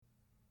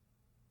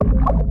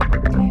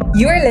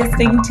You are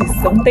listening to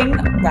Something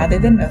Rather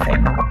Than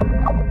Nothing.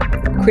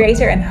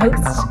 Creator and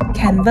host,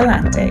 Ken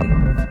Vellante.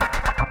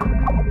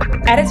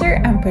 Editor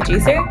and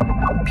producer,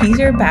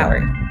 Peter Bauer.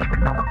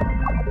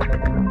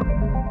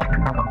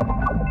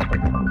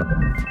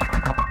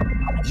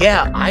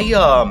 Yeah, I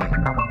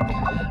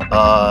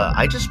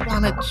just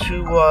wanted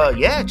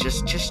to,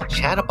 just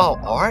chat about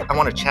art. I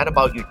want to chat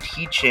about your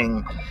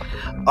teaching.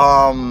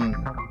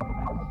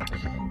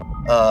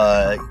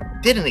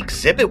 Did an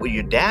exhibit with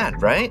your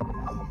dad, right?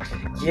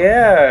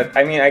 Yeah,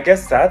 I mean, I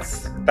guess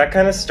that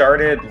kind of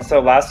started. So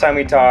last time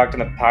we talked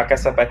in the podcast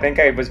stuff, I think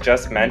I was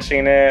just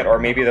mentioning it, or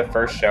maybe the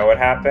first show it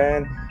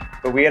happened.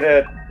 But we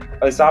had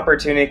this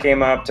opportunity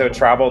came up to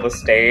travel the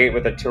state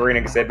with a touring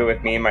exhibit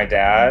with me and my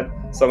dad.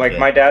 So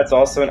my dad's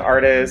also an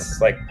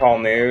artist, like Paul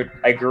Noot.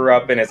 I grew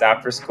up in his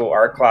after-school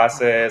art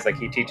classes. Like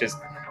he teaches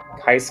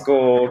high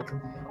school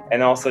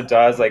and also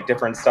does like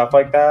different stuff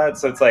like that.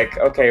 So it's like,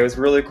 okay, it was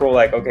really cool.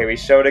 Like, okay, we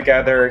show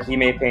together. He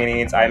made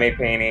paintings, I made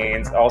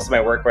paintings. Also,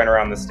 my work went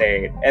around the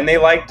state, and they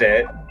liked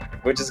it,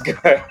 which is good.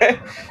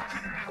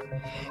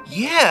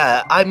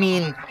 Yeah, I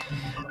mean,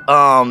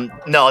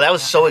 no, that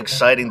was so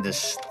exciting to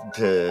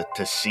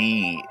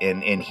see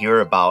and hear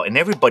about. And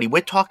everybody,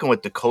 we're talking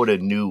with Dakota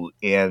Noot,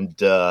 and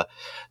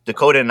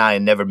Dakota and I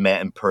had never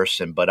met in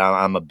person, but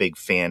I'm a big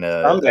fan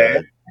of.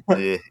 Someday.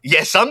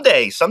 Yeah,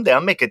 someday I'll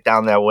make it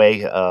down that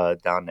way,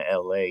 down to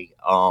LA.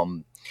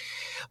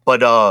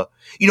 But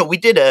we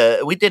did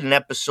an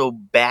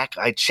episode back.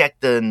 I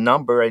checked the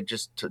number. I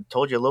just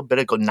told you a little bit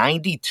ago,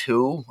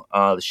 92.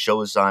 The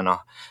show's on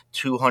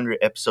 200,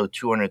 episode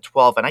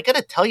 212. And I got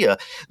to tell you,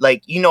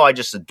 like, I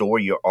just adore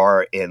your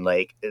art and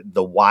like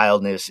the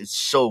wildness. It's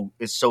so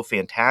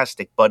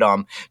fantastic. But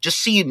just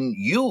seeing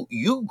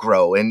you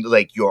grow and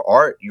like your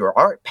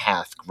art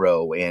path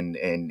grow and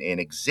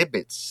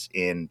exhibits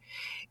in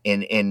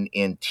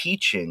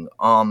teaching.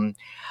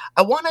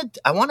 I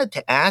wanted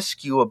to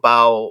ask you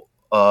about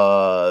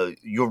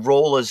your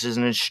role as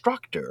an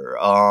instructor.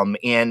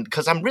 And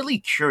because I'm really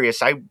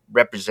curious, I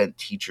represent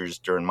teachers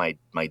during my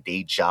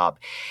day job.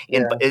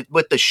 And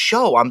with the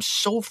show, I'm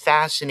so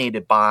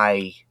fascinated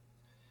by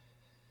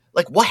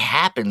like what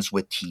happens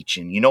with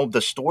teaching.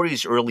 The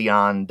stories early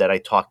on that I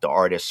talk to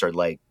artists are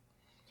like,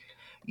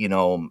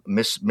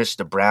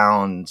 Mr.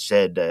 Brown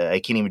said, I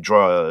can't even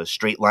draw a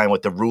straight line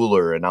with the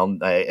ruler, and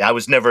I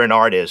was never an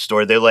artist.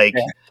 Or they're like,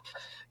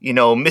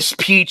 Miss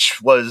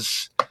Peach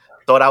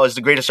thought I was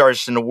the greatest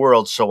artist in the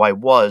world, so I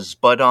was.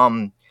 But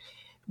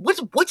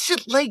what's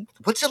it like?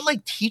 What's it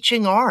like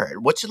teaching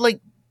art? What's it like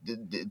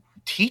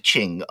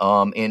teaching?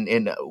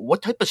 And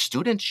what type of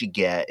students you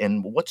get,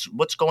 and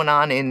what's going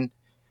on in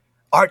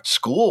art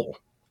school?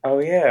 Oh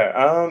yeah,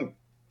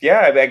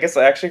 I guess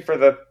actually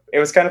it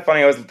was kind of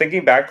funny. I was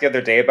thinking back the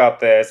other day about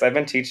this. I've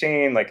been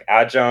teaching like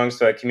adjuncts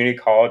to community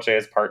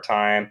colleges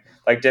part-time,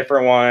 like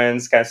different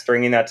ones, kind of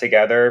stringing that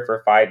together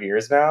for 5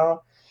 years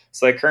now.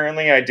 So like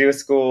currently I do a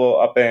school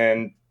up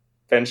in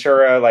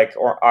Ventura, like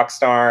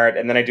Oxnard,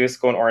 and then I do a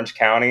school in Orange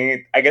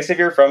County. I guess if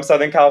you're from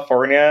Southern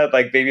California,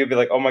 like maybe you'll be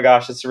like, oh my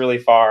gosh, it's really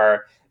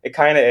far. It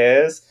kind of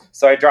is.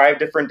 So I drive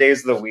different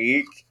days of the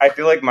week. I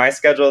feel like my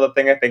schedule, the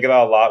thing I think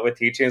about a lot with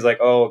teaching is like,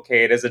 oh,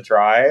 okay, it is a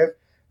drive,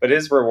 but it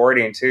is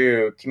rewarding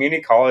too.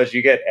 Community college,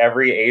 you get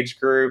every age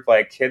group,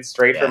 like kids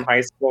straight from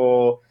high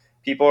school.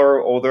 People are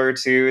older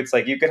too. It's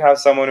like you could have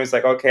someone who's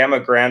like, okay, I'm a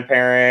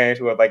grandparent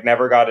who had like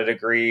never got a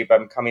degree,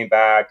 but I'm coming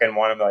back and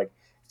want to like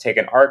take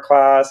an art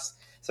class.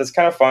 So it's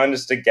kind of fun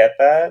just to get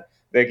that.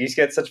 Like you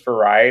get such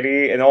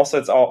variety, and also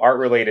it's all art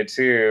related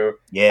too.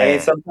 Yeah. I mean,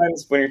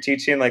 sometimes when you're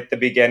teaching like the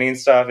beginning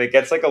stuff, it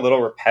gets like a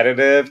little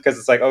repetitive because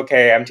it's like,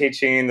 okay, I'm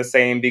teaching the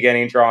same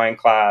beginning drawing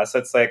class.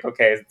 It's like,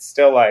 okay,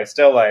 still life,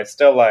 still life,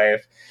 still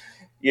life.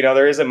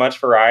 There isn't much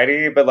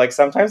variety, but like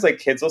sometimes like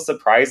kids will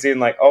surprise you and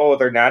like, oh,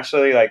 they're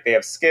naturally like they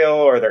have skill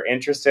or they're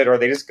interested or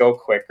they just go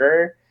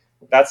quicker.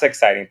 That's the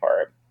exciting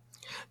part.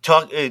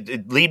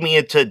 Lead me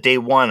into day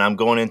one. I'm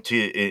going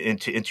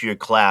into your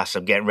class.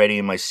 I'm getting ready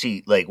in my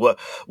seat. Like what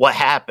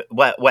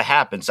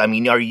happens? I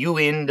mean, are you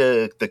in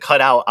the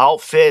cutout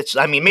outfits?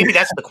 I mean, maybe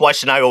that's the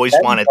question I always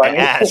wanted to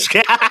ask.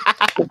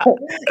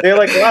 They're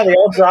like, wow, they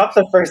all dropped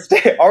the first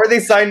day, or they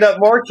signed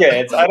up more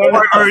kids. I don't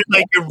know. Or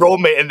like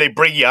enrollment, and they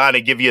bring you on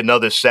and give you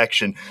another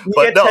section.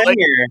 But no,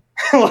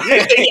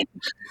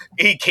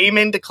 he came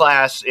into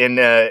class and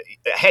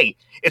hey.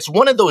 It's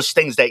one of those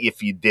things that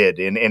if you did,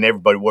 and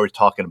everybody we're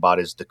talking about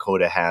is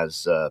Dakota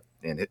has,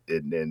 and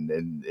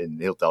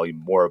he'll tell you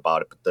more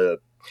about it, but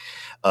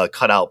the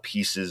cutout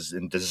pieces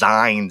and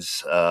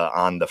designs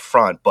on the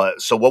front.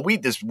 But so what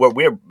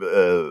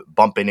we're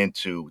bumping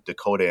into,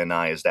 Dakota and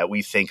I, is that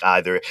we think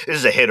either this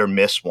is a hit or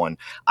miss one.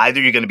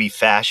 Either you're going to be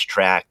fast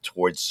tracked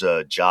towards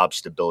job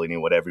stability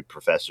and what every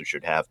professor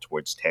should have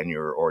towards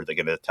tenure, or they're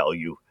going to tell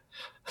you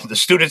the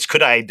students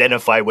could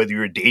identify whether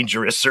you're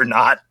dangerous or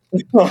not.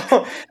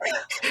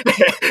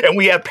 And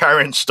we have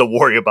parents to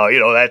worry about,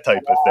 that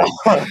type of thing.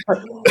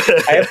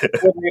 I have to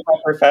agree with my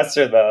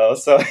professor, though,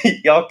 so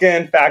y'all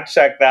can fact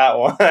check that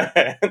one.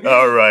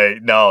 All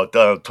right. No,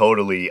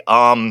 totally.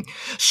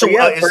 So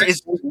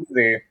is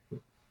easy.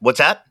 What's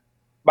that?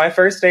 My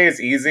first day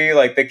is easy.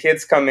 Like the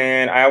kids come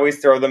in, I always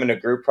throw them into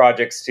group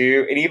projects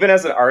too. And even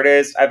as an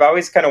artist, I've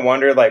always kind of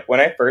wondered, like when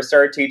I first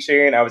started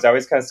teaching, I was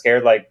always kind of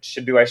scared, like,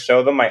 do I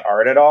show them my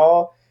art at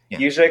all? Yeah.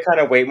 Usually I kind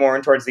of wait more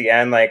in towards the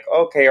end, like,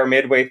 okay, or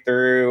midway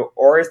through.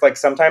 Or it's like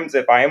sometimes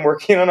if I am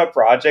working on a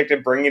project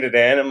and bringing it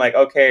in, I'm like,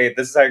 okay,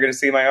 this is how you're going to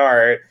see my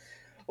art.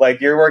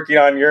 Like you're working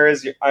on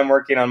yours, I'm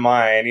working on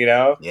mine, you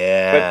know? But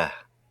Yeah.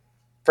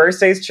 first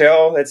day's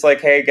chill. It's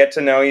like, hey, get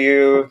to know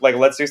you. Like,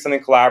 let's do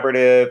something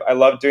collaborative. I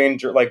love doing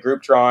like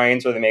group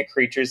drawings where they make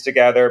creatures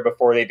together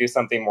before they do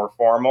something more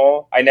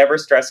formal. I never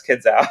stress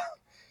kids out.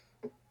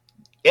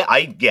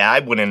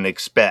 I wouldn't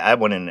expect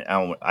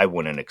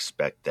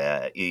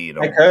that. You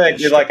know, I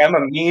could. You're like, I'm a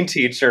mean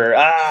teacher.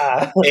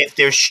 Ah, if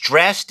they're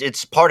stressed,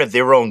 it's part of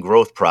their own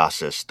growth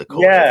process,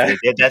 Dakota.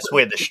 yeah. That's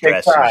where the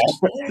stress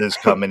is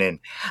coming in.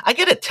 I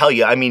got to tell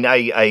you, I mean,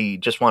 I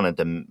just wanted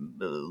to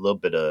a little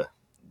bit of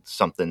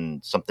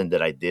something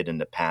that I did in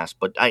the past,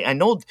 but I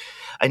know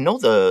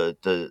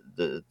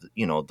the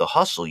you know the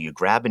hustle. You're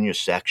grabbing your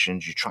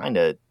sections, you're trying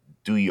to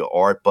do your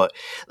art, but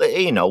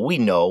you know,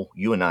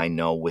 you and I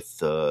know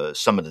with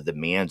some of the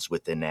demands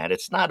within that,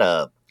 it's not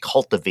a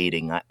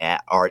cultivating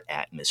art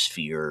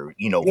atmosphere,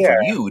 you know, for Yeah.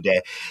 you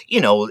that, you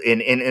know,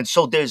 and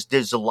so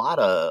there's a lot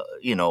of,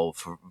 you know,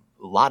 for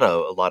a lot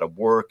of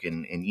work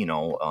and you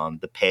know,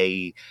 the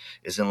pay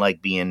isn't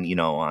like being, you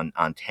know,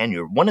 on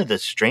tenure. One of the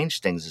strange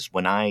things is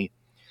when I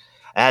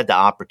had the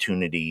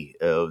opportunity,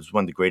 it was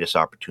one of the greatest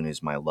opportunities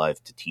of my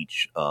life to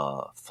teach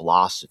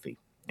philosophy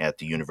at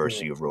the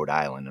University of Rhode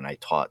Island, and I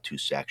taught 2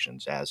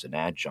 sections as an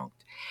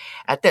adjunct.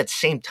 At that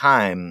same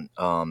time,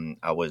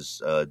 I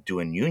was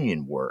doing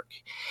union work,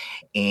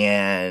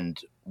 and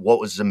what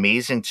was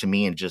amazing to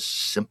me and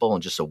just simple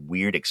and just a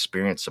weird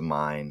experience of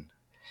mine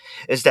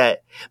is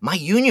that my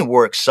union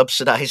work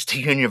subsidized the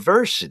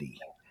university.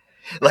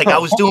 Like I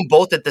was doing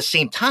both at the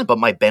same time, but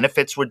my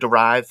benefits were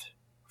derived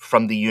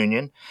from the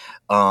union.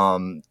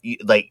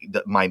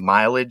 My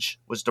mileage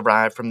was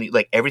derived from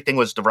like everything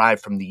was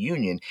derived from the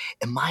union,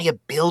 and my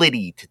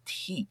ability to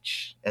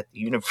teach at the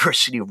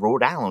University of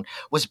Rhode Island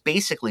was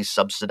basically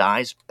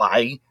subsidized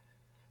by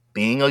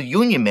being a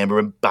union member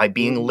and by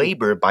being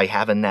labor, by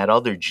having that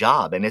other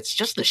job. And it's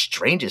just the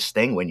strangest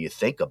thing when you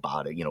think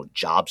about it, you know,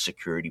 job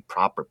security,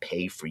 proper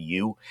pay for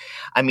you.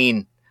 I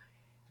mean,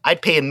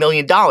 I'd pay $1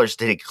 million to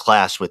take a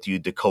class with you,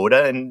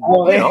 Dakota, and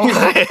you know,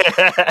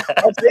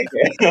 I'll take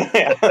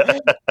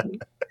it.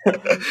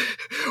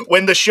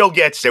 when the show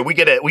gets there, we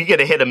get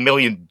to hit 1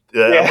 million.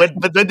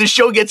 When the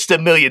show gets to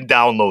 1 million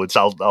downloads,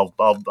 I'll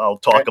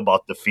talk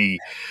about the fee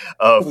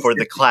for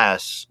the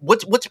class.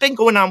 What's been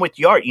going on with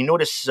your art? You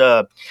notice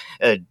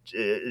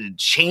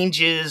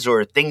changes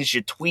or things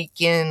you're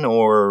tweaking,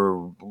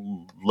 or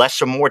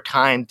less or more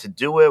time to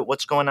do it?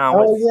 What's going on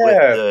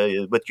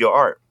with your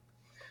art?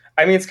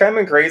 I mean, it's kind of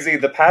been crazy.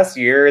 The past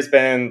year has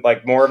been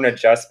like more of an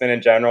adjustment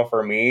in general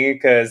for me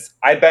because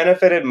I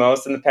benefited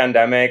most in the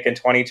pandemic in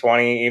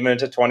 2020, even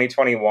into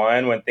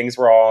 2021 when things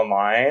were all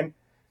online.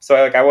 So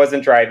I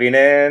wasn't driving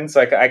in,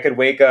 so I could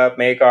wake up,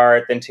 make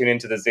art, then tune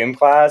into the Zoom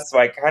class. So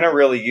I kind of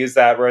really used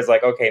that where it's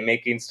like, okay,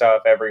 making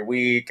stuff every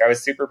week. I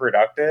was super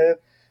productive,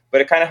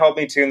 but it kind of helped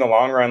me too in the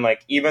long run.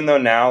 Like even though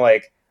now,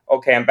 like,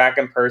 okay, I'm back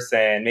in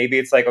person, maybe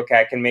it's like, okay,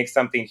 I can make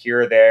something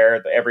here or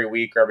there every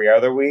week or every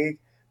other week.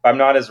 I'm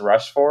not as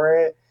rushed for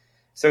it.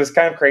 So it's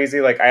kind of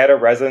crazy. Like I had a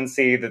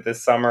residency that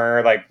this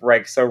summer,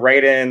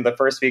 right in the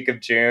first week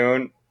of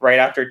June, right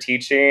after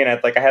teaching, I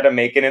had to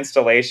make an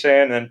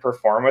installation and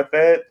perform with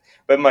it.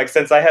 But I'm like,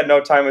 since I had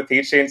no time with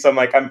teaching, so I'm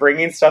like, I'm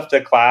bringing stuff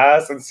to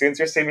class. And students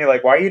are seeing me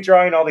like, why are you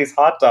drawing all these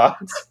hot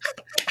dogs?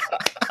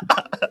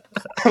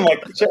 I'm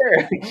like,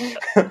 sure.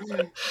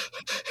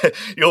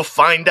 You'll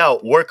find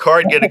out. Work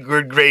hard, get a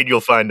good grade.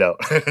 You'll find out.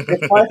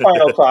 It's my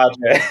final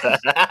project.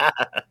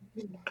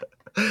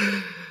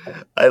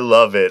 I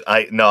love it.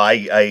 I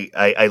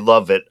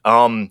love it.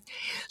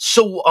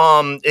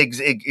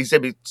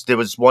 Exhibit. There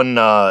was one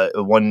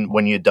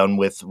when you're done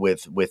with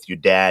your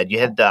dad. You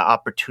had the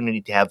opportunity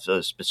to have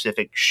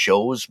specific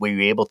shows where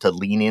you're able to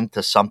lean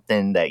into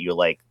something that you're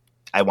like,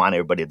 I want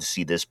everybody to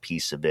see this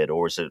piece of it,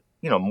 or is it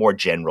more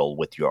general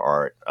with your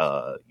art,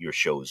 your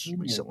shows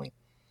recently?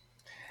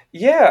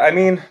 Yeah, I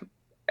mean,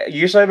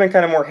 usually I've been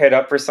kind of more hit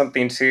up for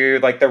something too.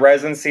 Like the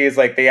residency is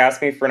like they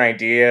asked me for an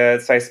idea,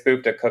 so I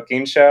spoofed a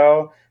cooking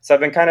show. So I've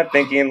been kind of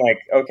thinking like,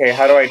 okay,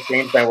 how do I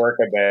change my work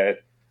a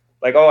bit?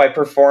 Like, oh, I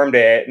performed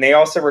it, and they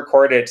also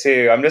recorded it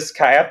too. I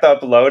have to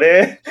upload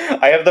it.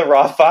 I have the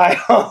raw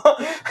file.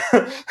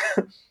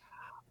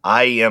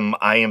 I am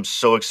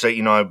so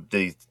excited.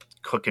 The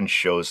cooking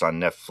shows on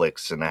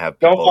Netflix, and I have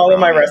people don't follow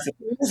my me.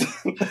 recipes.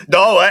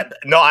 But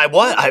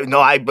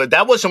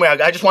that wasn't where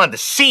I just wanted to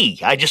see.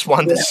 I just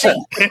wanted to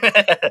see.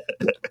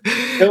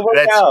 It'll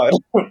work out.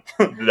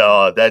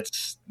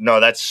 That's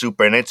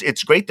super, and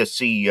it's great to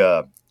see.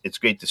 It's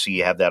great to see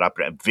you have that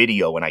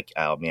video, and I keep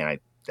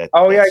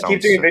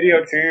doing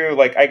video too.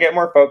 Like I get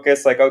more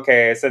focused. Like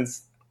okay,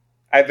 since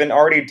I've been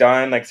already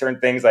done like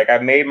certain things, like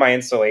I've made my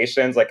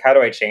installations. Like how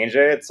do I change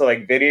it? So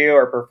like video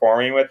or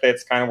performing with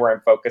it's kind of where I'm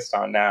focused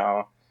on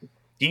now.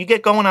 Do you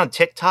get going on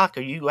TikTok?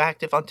 Are you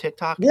active on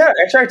TikTok? Yeah,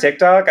 I try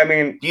TikTok. I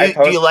mean, Do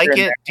you like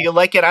it? Do you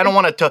like it? I don't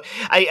want to.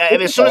 I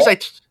as soon as I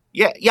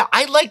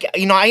like.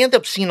 I end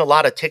up seeing a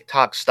lot of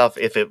TikTok stuff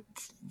if it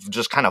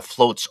just kind of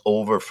floats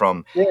over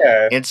from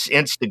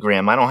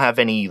Instagram. I don't have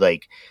any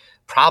like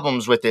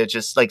problems with it.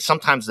 Just like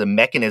sometimes the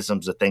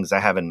mechanisms of things I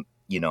haven't.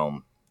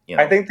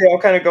 I think they all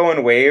kind of go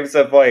in waves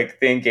of like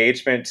the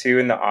engagement too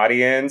in the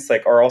audience,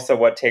 like, or also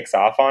what takes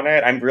off on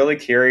it. I'm really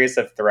curious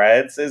if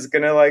Threads is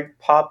gonna like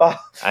pop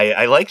off.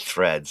 I like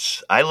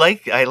Threads. I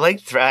like I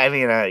like Threads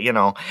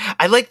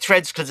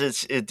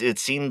because it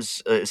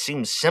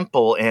seems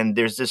simple, and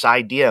there's this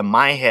idea in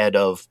my head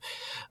of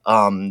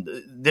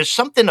there's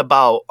something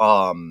about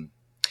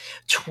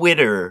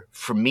Twitter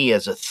for me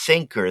as a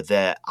thinker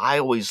that I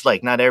always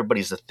like. Not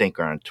everybody's a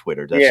thinker on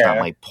Twitter. That's not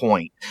my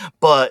point.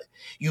 But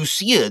you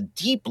see a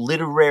deep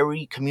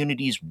literary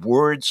community's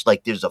words,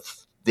 like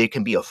there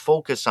can be a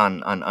focus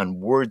on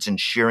words and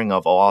sharing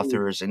of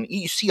authors, and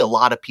you see a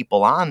lot of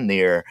people on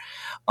there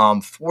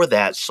for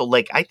that. So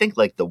like I think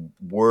like the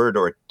word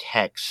or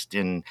text,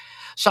 and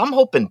so I'm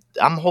hoping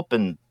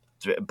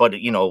but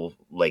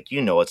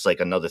it's like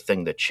another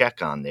thing to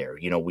check on there.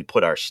 We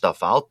put our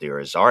stuff out there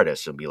as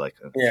artists and be like,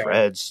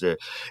 Threads,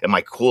 am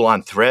I cool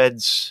on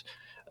Threads?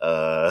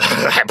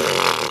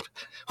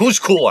 Who's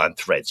cool on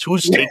Threads?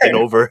 Who's taking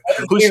over?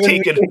 Who's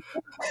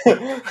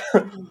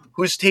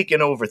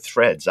taking over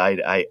Threads?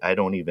 I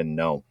don't even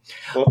know.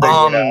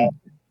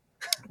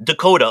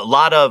 Dakota, a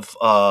lot of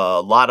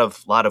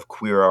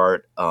queer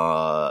art.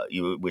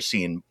 We're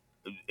seeing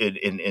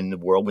in the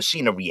world. We're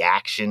seeing a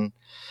reaction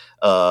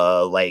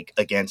like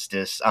against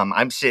this.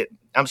 I'm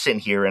sitting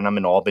here and I'm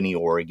in Albany,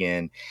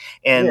 Oregon,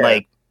 and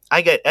like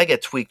I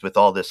get tweaked with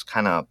all this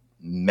kind of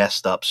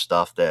messed up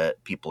stuff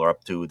that people are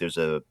up to. There's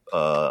a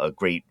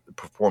great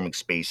performing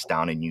space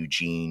down in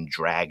Eugene,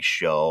 drag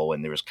show,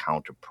 and there's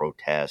counter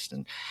protest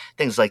and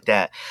things like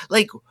that.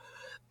 Like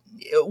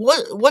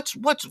what's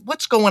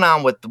going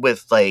on with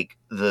like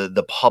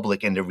the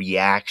public and the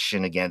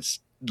reaction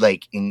against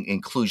like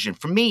inclusion?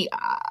 For me,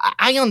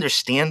 I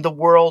understand the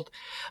world,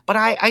 but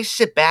I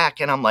sit back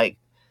and I'm like,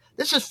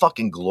 this is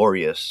fucking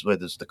glorious.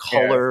 Whether it's the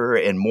color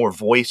and more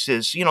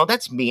voices,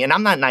 that's me, and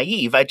I'm not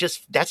naive.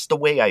 That's the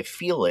way I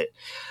feel it.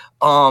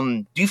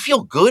 Do you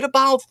feel good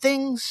about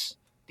things?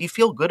 Do you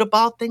feel good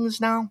about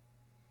things now?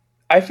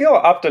 I feel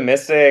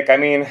optimistic. I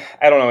mean,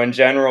 I don't know, in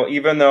general,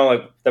 even though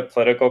like the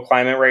political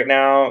climate right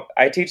now,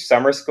 I teach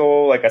summer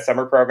school, like a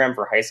summer program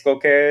for high school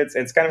kids.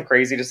 It's kind of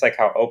crazy just like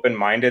how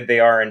open-minded they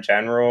are in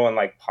general and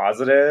like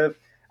positive.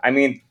 I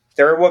mean,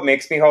 they're what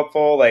makes me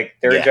hopeful, like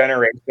their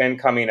generation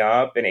coming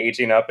up and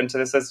aging up into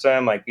the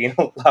system, like being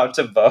allowed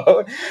to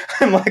vote.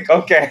 I'm like,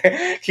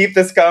 okay, keep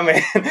this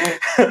coming.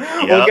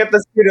 We'll get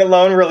the student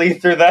loan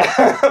relief through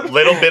that.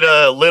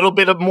 little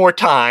bit of more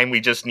time we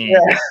just need.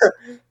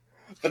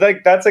 But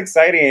like that's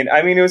exciting.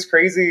 I mean, it was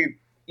crazy.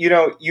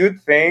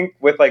 You'd think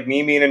with like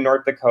me being in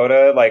North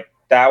Dakota, like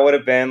that would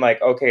have been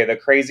like, okay, the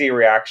crazy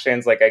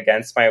reactions like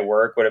against my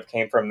work would have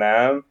came from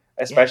them,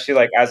 especially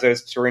like as I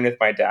was touring with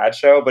my dad's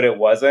show, but it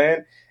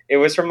wasn't. It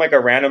was from like a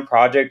random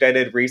project I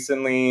did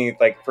recently,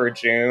 like for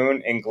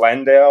June in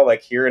Glendale,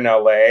 like here in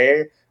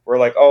LA. We're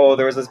like, oh,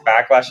 there was this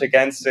backlash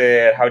against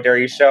it. How dare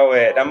you show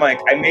it? I'm like,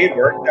 I made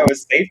work that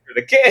was safe for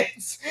the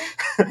kids.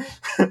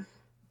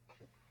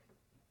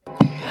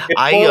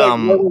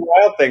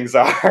 Wild things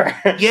are.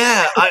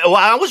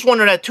 I was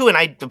wondering that too, and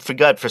I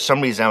forgot for some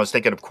reason. I was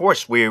thinking, of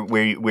course, where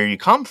you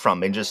come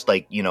from, and just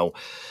like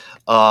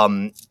I'm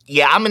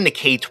in the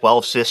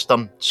K-12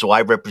 system, so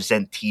I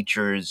represent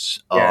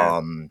teachers.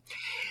 And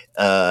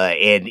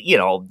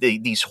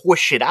these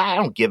horseshit. I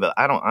don't give a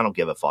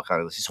fuck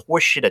on these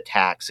horseshit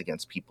attacks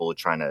against people who are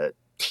trying to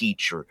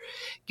teach or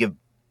give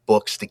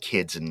books to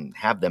kids and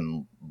have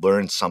them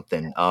learn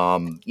something.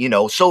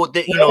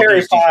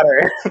 Harry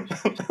Potter.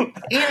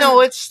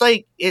 It's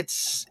like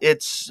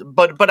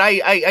but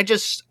I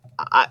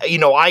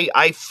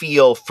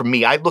feel, for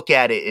me, I look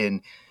at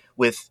it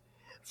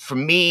for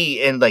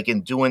me, and like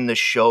in doing the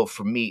show,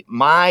 for me,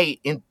 my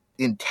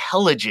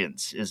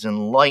intelligence is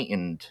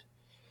enlightened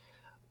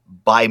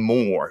by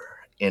more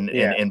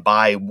and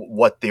by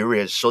what there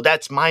is. So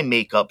that's my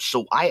makeup.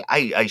 So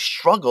I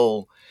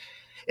struggle.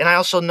 And I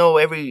also know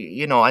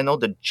I know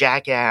the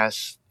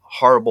jackass,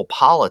 horrible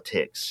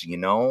politics,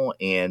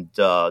 and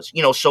so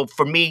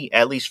for me,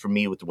 at least for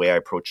me, with the way I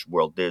approach the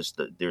world, there's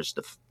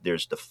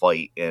the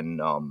fight, and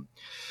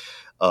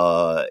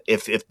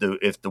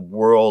if the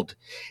world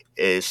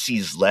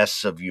sees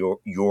less of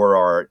your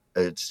art,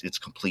 it's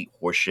complete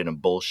horseshit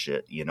and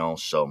bullshit,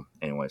 So,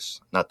 anyways,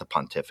 not to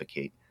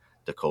pontificate,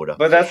 Dakota.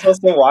 But that's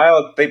also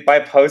wild. By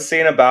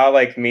posting about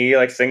like me,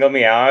 like single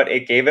me out,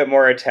 it gave it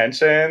more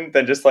attention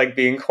than just like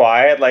being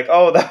quiet. Like,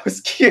 oh, that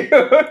was cute.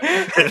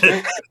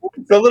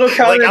 It's a little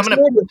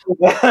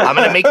counterintuitive. I'm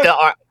gonna make the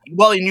art.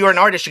 Well, and you're an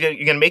artist. You're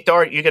gonna make the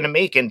art you're gonna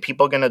make, and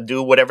people are gonna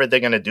do whatever they're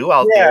gonna do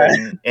out there.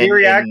 And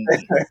react.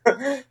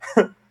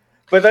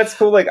 But that's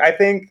cool. Like, I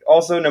think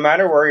also no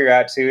matter where you're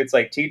at too, it's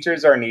like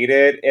teachers are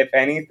needed. If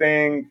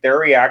anything, their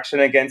reaction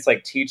against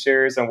like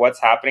teachers and what's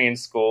happening in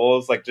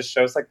schools, like just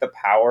shows like the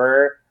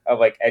power of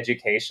like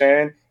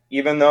education.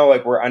 Even though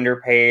like we're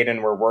underpaid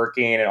and we're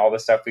working and all the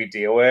stuff we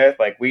deal with,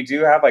 like we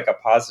do have like a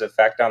positive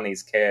effect on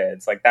these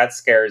kids. Like that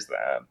scares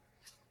them.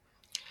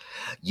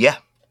 Yeah.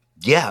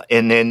 Yeah,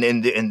 and then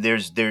and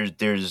there's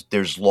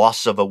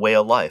loss of a way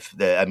of life.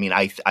 I mean,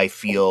 I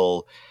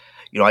feel,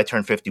 I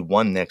turn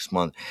 51 next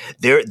month.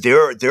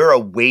 There are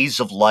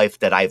ways of life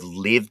that I've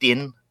lived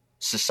in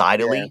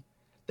societally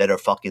that are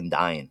fucking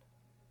dying.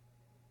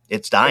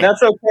 It's dying. And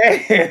that's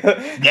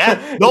okay.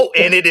 Yeah, no,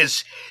 and it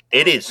is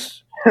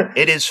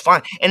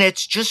fine, and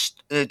it's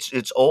just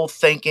it's old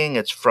thinking.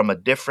 It's from a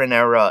different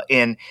era,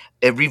 and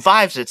it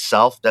revives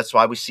itself. That's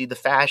why we see the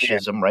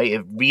fascism, right?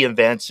 It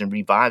reinvents and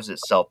revives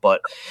itself.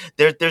 But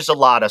there's a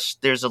lot of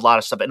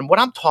stuff, and what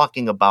I'm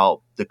talking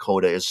about,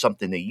 Dakota, is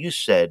something that you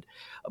said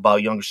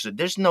about younger.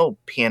 There's no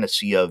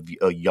panacea of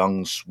a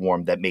young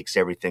swarm that makes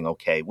everything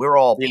okay. We're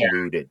all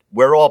polluted.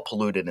 We're all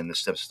polluted in the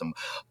system.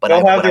 But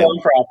they'll have their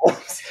own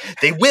problems.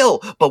 They will.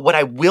 But what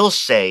I will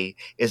say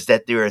is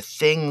that there are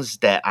things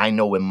that I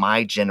know in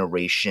my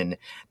generation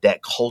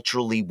that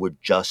culturally were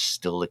just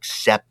still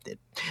accepted,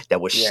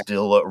 that were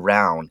still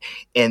around.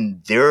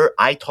 And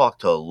I talk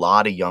to a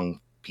lot of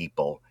young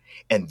people,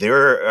 and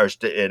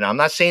and I'm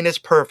not saying it's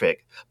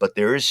perfect, but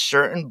there is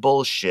certain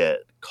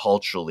bullshit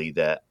culturally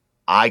that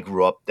I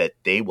grew up that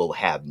they will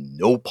have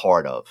no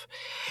part of.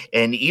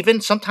 And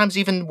even sometimes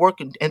even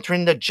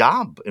entering the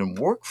job and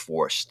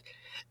workforce,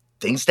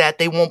 things that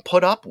they won't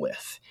put up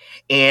with.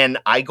 And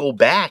I go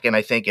back and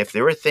I think if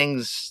there were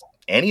things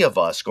any of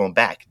us going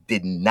back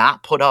did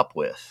not put up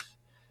with,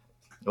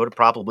 it would have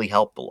probably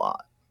helped a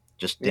lot.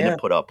 Just didn't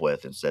put up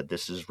with and said,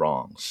 this is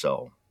wrong.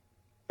 So,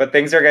 but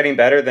things are getting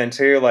better then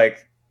too,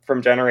 like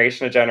from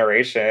generation to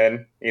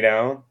generation,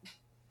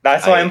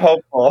 That's why I'm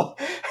hopeful.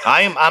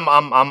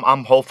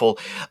 I'm hopeful.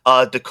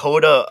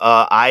 Dakota,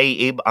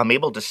 I'm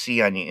able to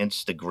see on your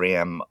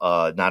Instagram,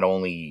 not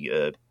only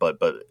but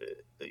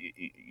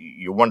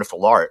your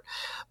wonderful art,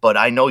 but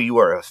I know you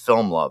are a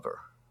film lover.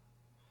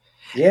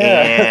 Yeah,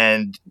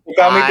 and you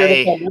got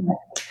me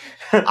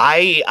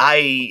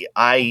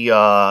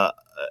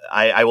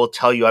I will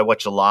tell you, I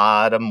watch a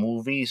lot of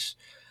movies,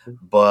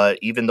 but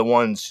even the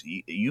ones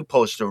you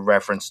post a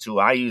reference to,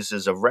 I use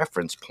as a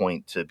reference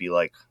point to be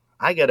like,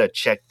 I gotta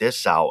check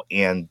this out.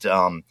 And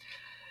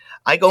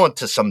I go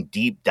into some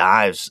deep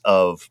dives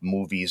of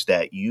movies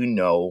that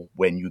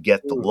when you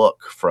get the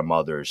look from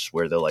others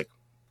where they're like,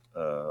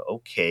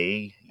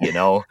 okay,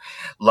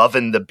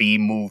 loving the B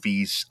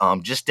movies.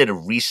 Just did a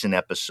recent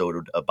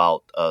episode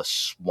about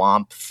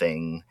Swamp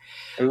Thing,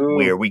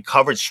 where we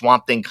covered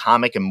Swamp Thing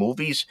comic and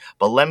movies.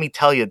 But let me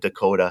tell you,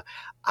 Dakota,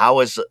 I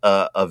was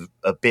a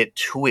bit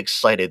too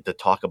excited to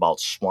talk about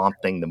Swamp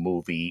Thing, the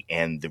movie,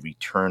 and the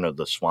return of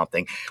the Swamp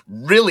Thing.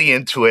 Really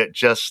into it,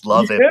 just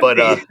love it. But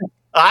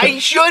I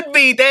should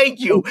be. Thank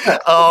you.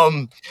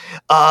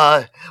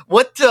 I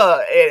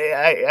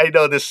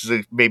know this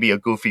is maybe a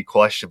goofy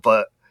question,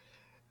 but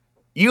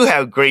you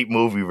have great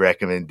movie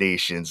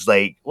recommendations.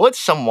 Like, what's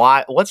some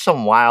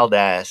wild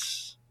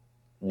ass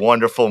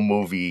wonderful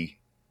movie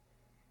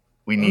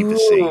we need to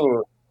see?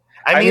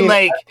 I mean,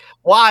 like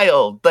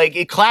wild, like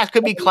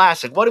could be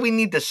classic. What do we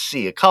need to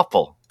see? A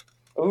couple.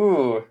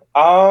 Okay.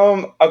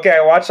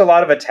 I watch a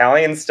lot of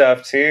Italian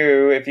stuff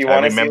too. If you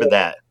want to remember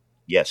that,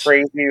 yes,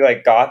 crazy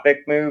like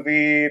gothic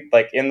movie,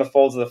 like In the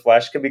Folds of the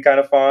Flesh could be kind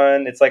of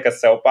fun. It's like a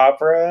soap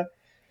opera.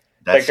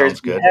 That sounds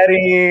good. There's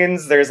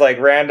beheadings, there's like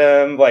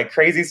random like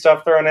crazy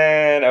stuff thrown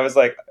in. I was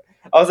like,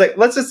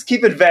 let's just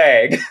keep it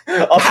vague.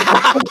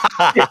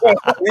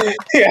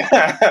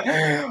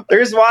 Yeah,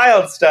 there's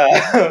wild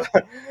stuff.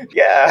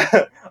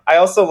 Yeah, I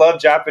also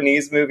love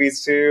Japanese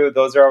movies too.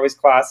 Those are always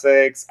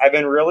classics. I've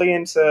been really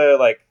into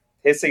like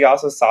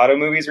Hisayasu Sato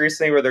movies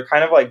recently, where they're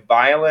kind of like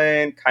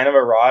violent, kind of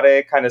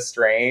erotic, kind of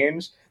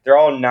strange. They're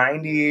all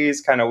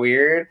 90s, kind of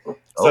weird.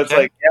 So It's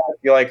like, if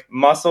you like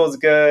Muscle's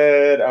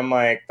good. I'm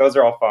like, those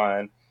are all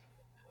fun.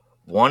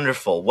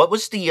 Wonderful. What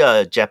was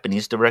the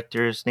Japanese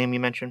director's name you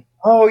mentioned?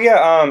 Oh,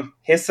 yeah.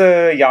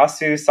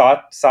 Hisayasu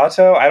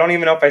Sato. I don't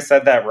even know if I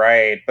said that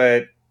right,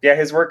 but yeah,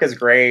 his work is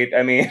great.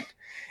 I mean,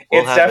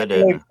 it's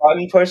definitely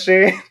button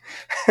pushing.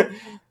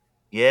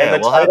 Yeah,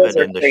 we'll have it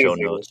in the show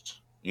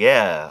notes.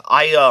 Yeah,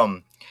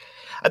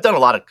 I've done a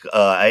lot of.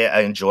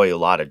 I enjoy a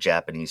lot of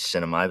Japanese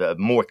cinema.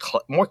 More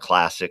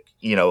classic,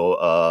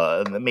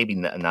 maybe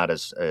not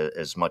as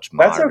much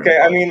modern. That's okay.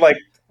 I mean, like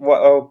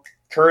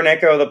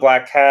Kuroneko the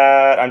Black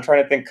Cat. I'm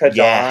trying to think.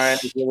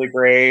 Kadan is really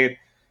great.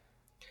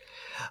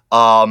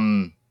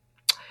 Some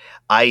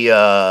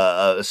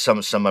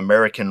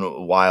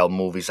American wild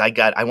movies.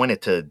 I went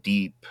into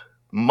deep,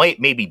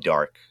 maybe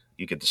dark.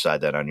 You could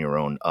decide that on your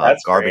own.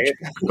 That's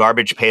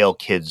Garbage Pail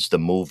Kids, the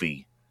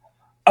movie.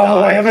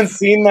 Oh, I haven't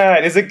seen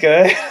that. Is it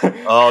good?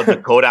 Oh,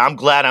 Dakota, I'm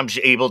glad I'm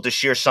able to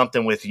share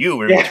something with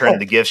you and return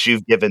the gifts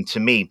you've given to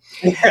me.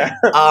 Yeah.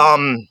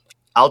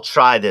 I'll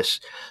try this.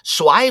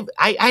 So I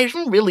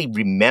don't really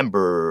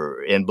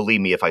remember, and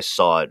believe me, if I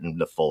saw it in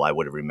the full, I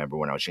would have remembered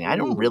when I was young. I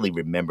don't really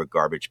remember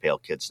Garbage Pail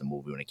Kids, the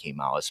movie, when it came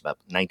out. It's about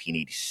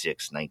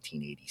 1986,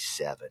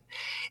 1987.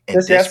 And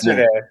Just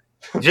yesterday.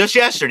 Just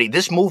yesterday.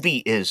 This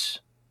movie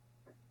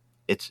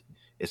it's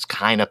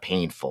kind of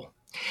painful.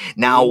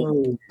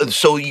 Now,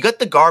 so you got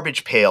the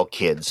Garbage Pail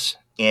Kids,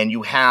 and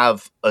you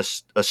have a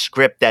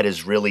script that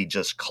is really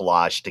just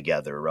collaged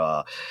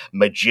together.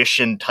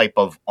 Magician type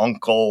of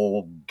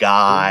uncle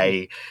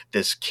guy,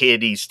 this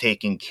kid he's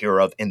taking care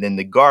of, and then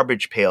the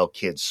Garbage Pail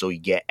Kids. So you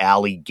get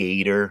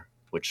Alligator,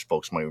 which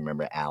folks might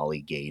remember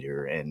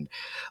Alligator, and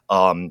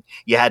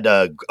you had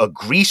a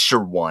greaser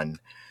one,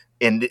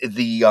 and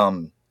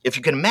the if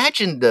you can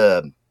imagine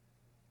the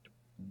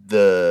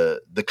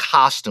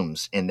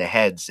costumes and the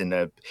heads and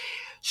the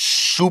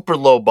super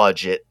low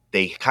budget.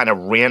 They kind of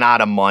ran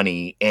out of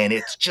money, and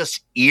it's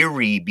just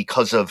eerie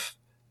because of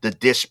the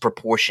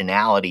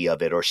disproportionality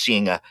of it, or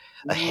seeing a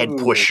head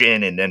push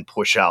in and then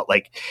push out.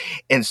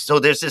 And so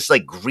there's this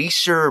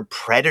greaser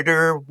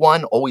predator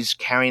one always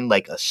carrying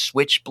a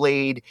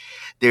switchblade.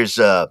 There's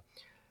a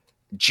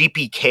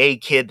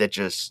GPK kid that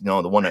just,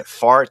 the one that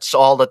farts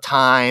all the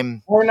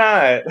time. Or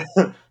not.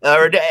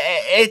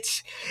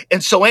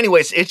 And so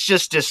anyways, it's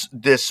just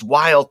this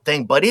wild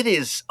thing, but it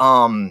is,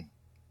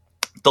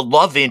 the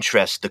love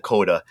interest,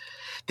 Dakota.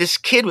 This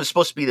kid was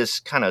supposed to be this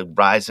kind of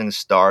rising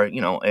star,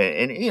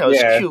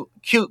 this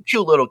cute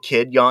little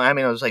kid, young. I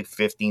mean, I was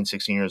 15,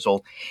 16 years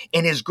old.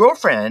 And his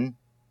girlfriend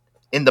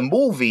in the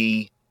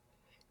movie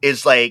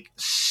is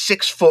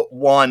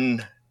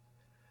 6'1".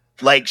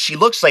 She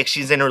looks like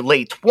she's in her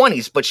late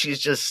 20s, but she's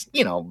just,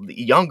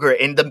 younger.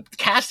 And the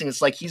casting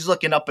is he's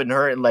looking up at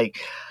her and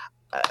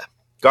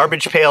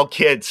Garbage Pail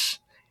Kids.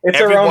 It's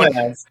a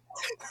romance.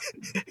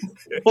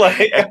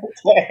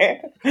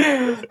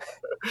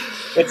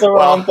 It's a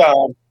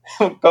rom-com.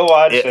 Go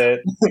watch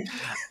it.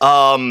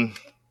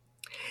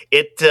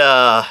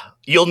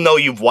 You'll know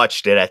you've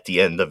watched it at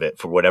the end of it,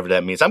 for whatever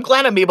that means. I'm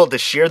glad I'm able to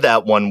share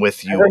that one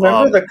with you. I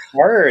remember the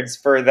cards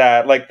for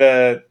that,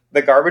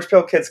 the Garbage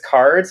Pail Kids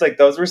cards.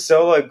 Those were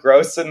so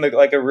gross in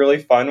a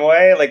really fun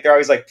way. They're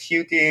always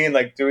puking,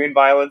 doing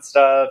violent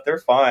stuff. They're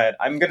fun.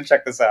 I'm gonna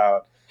check this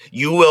out.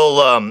 You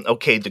will,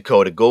 okay,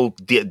 Dakota, go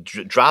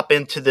drop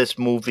into this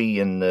movie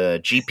and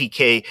the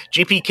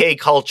GPK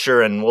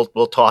culture, and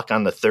we'll talk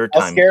on the third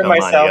time. I'll scare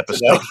myself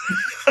today.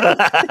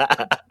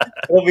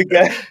 It'll be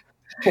good.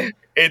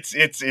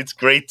 It's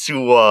great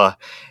to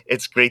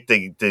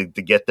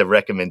get the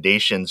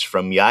recommendations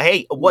from you.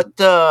 Hey, what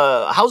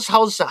how's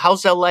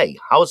LA?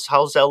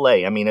 How's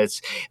LA? I mean,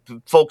 it's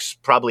folks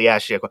probably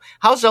ask you,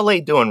 how's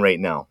LA doing right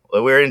now?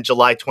 We're in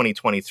July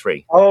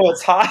 2023. Oh,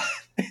 it's hot.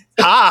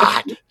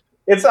 Hot.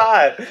 It's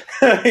hot.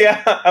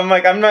 Yeah.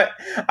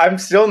 I'm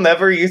still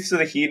never used to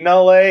the heat in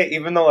LA,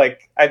 even though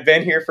I've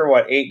been here for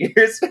 8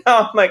 years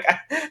now. I'm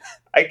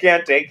I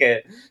can't take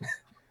it.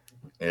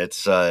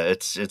 It's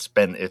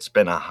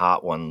been a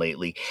hot one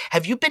lately.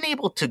 Have you been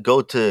able to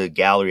go to a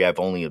gallery I've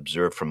only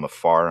observed from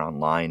afar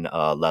online,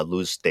 La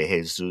Luz de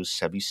Jesus?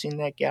 Have you seen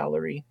that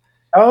gallery?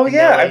 Oh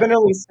yeah, I've been to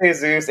Luz de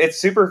Jesus. It's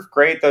super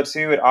great though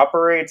too. It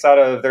operates out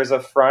of, there's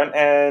a front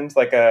end,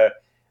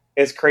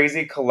 is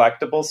crazy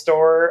collectible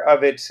store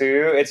of it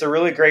too. It's a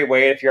really great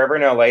way if you're ever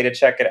in LA to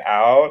check it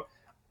out.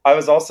 I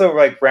was also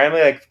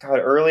randomly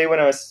early when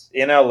I was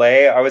in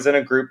LA, I was in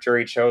a group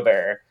jury show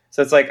there.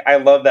 So it's I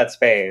love that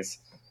space.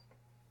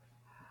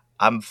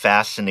 I'm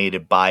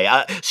fascinated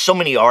by so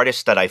many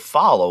artists that I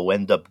follow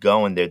end up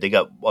going there. They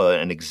got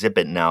an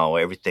exhibit now,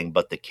 everything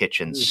but the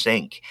kitchen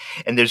sink.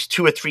 And there's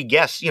 2 or 3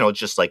 guests,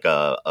 just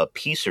a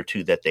piece or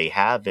two that they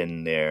have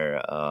in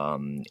there.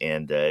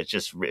 And it's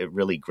just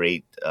really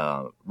great.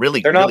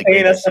 Really, they're not really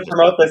paying us to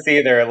promote this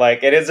either.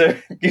 It is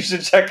you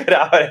should check it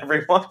out,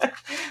 everyone.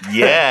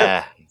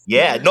 Yeah.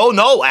 Yeah,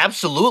 no,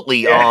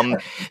 absolutely. Yeah.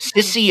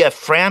 Sissy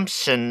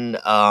Framson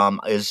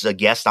is a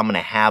guest I'm going to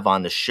have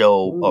on the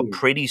show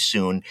pretty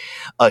soon.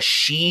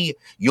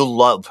 You'll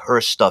love her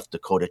stuff,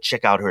 Dakota.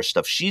 Check out her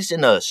stuff. She's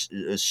in a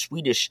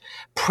Swedish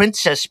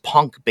princess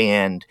punk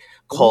band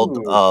called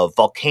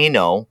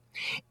Volcano,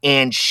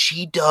 and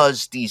she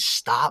does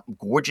these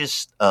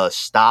gorgeous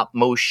stop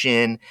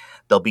motion.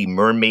 There'll be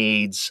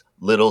mermaids,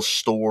 little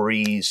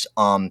stories.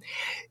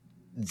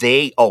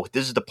 This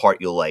is the part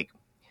you'll like.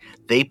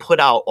 They put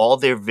out all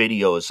their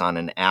videos on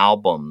an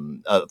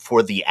album.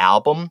 For the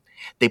album,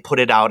 they put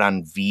it out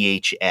on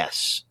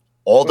VHS.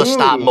 All the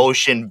stop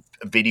motion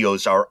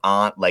videos are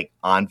on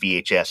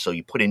VHS. So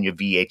you put in your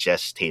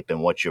VHS tape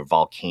and watch your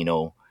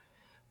Volcano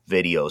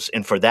videos.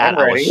 And for that,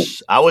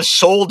 I was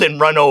sold and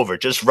run over.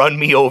 Just run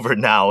me over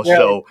now. Yeah,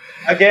 so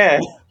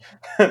again.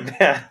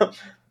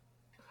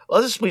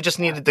 Well, we just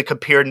needed to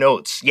compare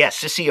notes. Yeah,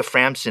 Sissy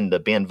Framson, the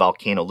band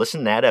Volcano. Listen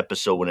to that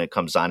episode when it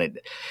comes on. It,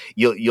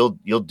 you'll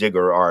dig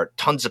her art.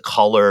 Tons of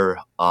color.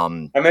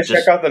 I'm gonna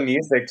check out the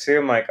music too.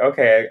 I'm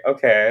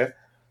okay.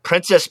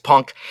 Princess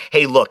punk.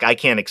 Hey, look, I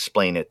can't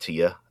explain it to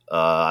you.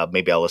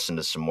 Maybe I'll listen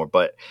to some more,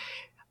 but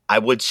I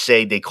would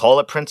say they call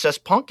it princess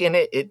punk, and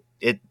it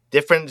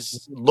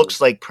difference looks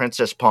like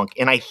Princess Punk.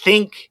 And I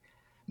think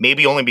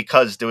maybe only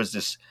because there was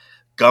this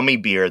gummy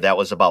bear that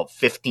was about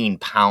 15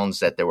 pounds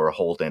that they were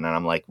holding. And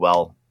I'm like,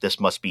 well, this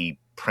must be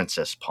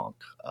Princess Punk.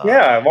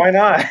 Yeah, why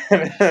not?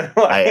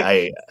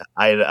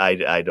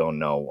 I don't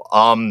know.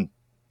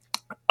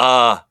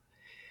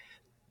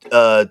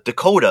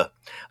 Dakota,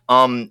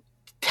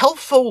 tell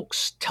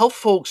folks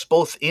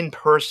both in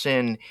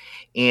person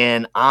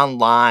and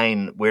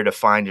online where to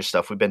find your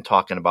stuff. We've been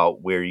talking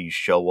about where you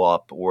show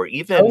up, or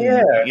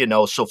even,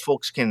 so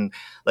folks can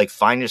like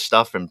find your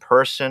stuff in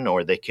person,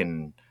 or they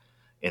can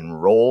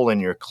enroll in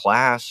your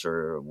class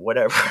or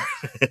whatever.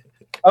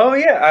 Oh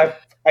yeah.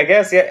 I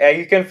guess, yeah,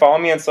 you can follow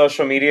me on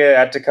social media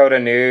at Dakota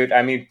Noot.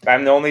 I mean,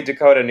 I'm the only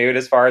Dakota Noot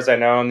as far as I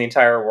know in the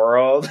entire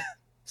world.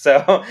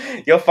 So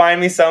you'll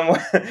find me some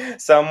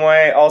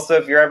way. Also,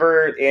 if you're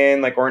ever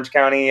in like Orange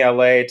County,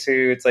 LA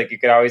too, it's like you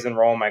could always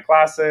enroll in my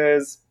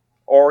classes,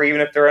 or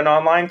even if they're an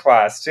online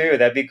class too,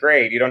 that'd be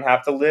great. You don't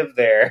have to live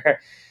there.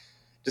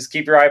 Just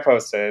keep your eye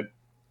posted.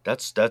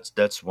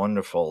 That's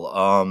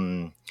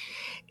wonderful.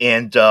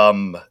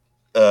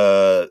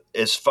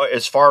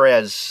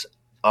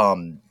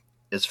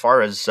 As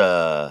far as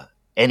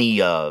any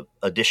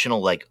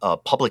additional like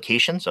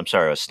publications, I'm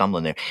sorry, I was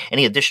stumbling there.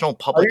 Any additional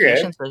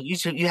publications?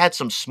 You had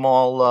some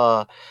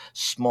small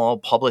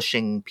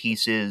publishing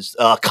pieces,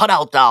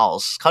 cutout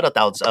dolls.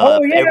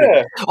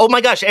 Oh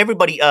my gosh,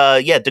 everybody!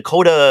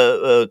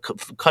 Dakota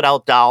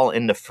cutout doll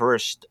in the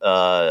first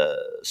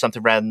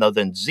something rather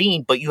than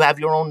zine, but you have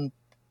your own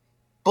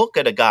book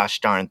of the gosh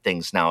darn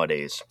things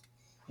nowadays.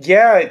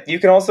 Yeah, you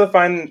can also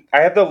find,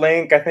 I have the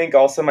link, I think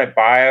also my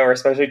bio, or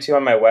especially too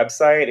on my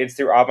website. It's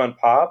through Avant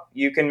Pop.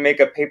 You can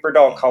make a paper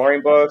doll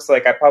coloring books.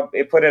 Like I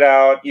put it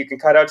out. You can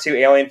cut out 2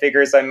 alien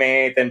figures I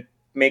made, then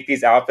make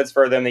these outfits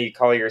for them that you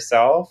color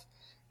yourself.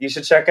 You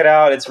should check it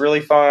out. It's really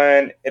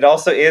fun. It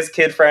also is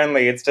kid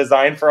friendly. It's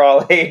designed for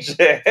all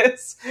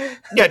ages.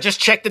 Yeah,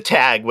 just check the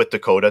tag with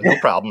Dakota. No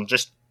problem.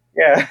 Just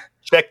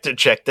check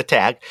the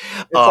tag.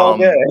 It's all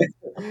good.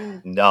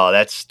 No,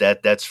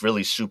 that's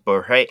really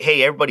super.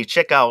 Hey, everybody,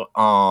 check out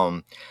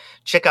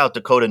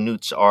Dakota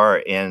Noot's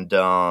art and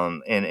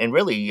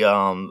really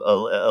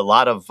a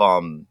lot of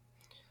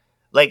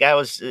like I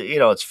was,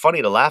 it's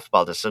funny to laugh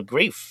about this. So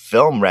great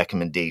film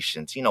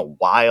recommendations,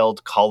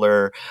 wild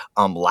color,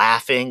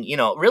 laughing,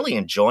 really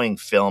enjoying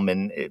film.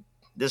 And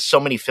there's so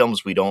many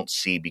films we don't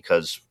see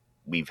because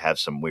we have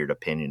some weird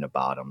opinion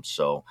about them.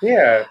 So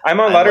yeah, I'm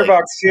on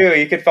Letterboxd too.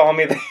 You could follow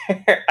me there.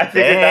 I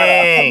figured that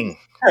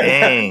out.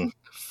 Dang.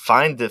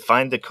 Find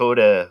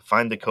Dakota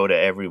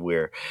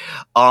everywhere.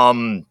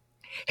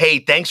 Hey,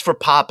 thanks for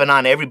popping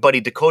on,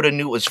 everybody. Dakota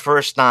Noot was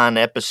first on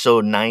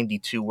episode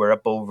 92. We're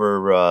up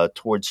over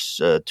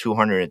towards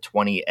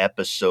 220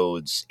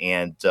 episodes,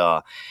 and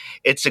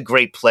it's a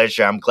great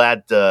pleasure. I'm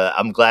glad I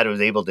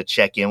was able to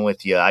check in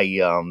with you. I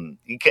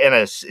kind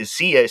of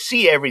see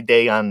you every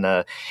day on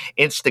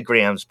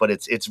Instagrams, but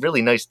it's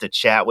really nice to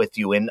chat with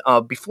you. And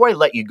before I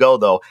let you go,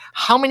 though,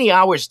 how many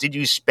hours did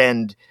you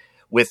spend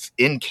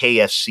within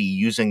KFC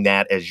using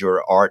that as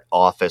your art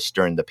office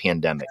during the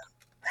pandemic?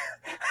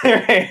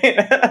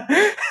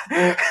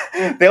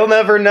 They'll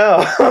never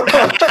know.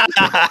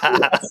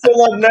 I still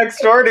live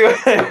next door to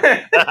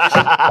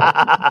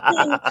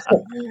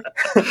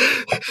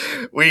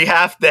it. We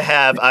have to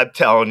have, I'm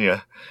telling you,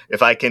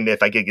 if I can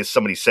get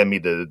somebody send me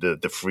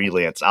the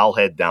freelance, I'll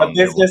head down. A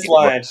business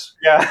lunch.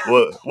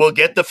 We'll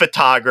get the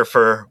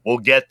photographer. We'll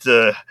get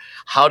the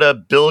how to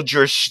build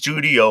your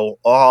studio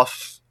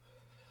off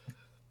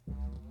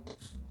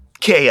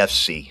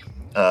KFC.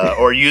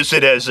 Or use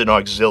it as an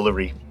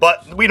auxiliary,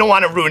 but we don't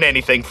want to ruin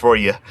anything for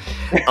you.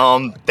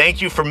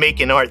 Thank you for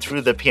making art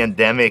through the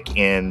pandemic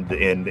and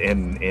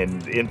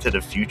into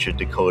the future,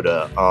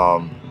 Dakota.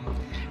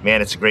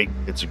 Man, it's a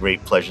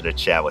great pleasure to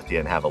chat with you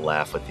and have a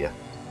laugh with you.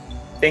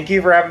 Thank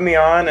you for having me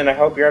on, and I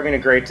hope you're having a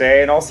great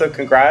day. And also,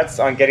 congrats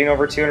on getting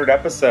over 200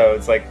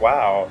 episodes. Like,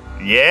 wow.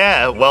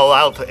 Yeah,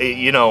 well,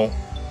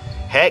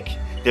 heck,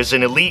 there's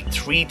an elite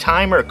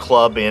 3-timer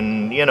club,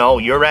 and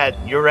you're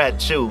at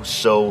 2,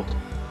 so.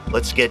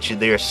 Let's get you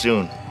there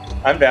soon.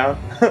 I'm down.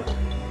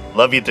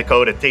 Love you,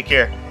 Dakota. Take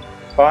care.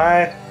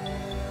 Bye.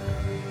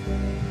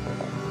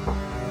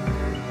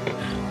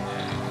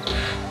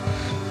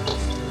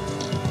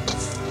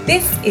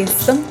 This is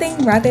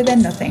Something Rather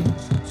Than Nothing.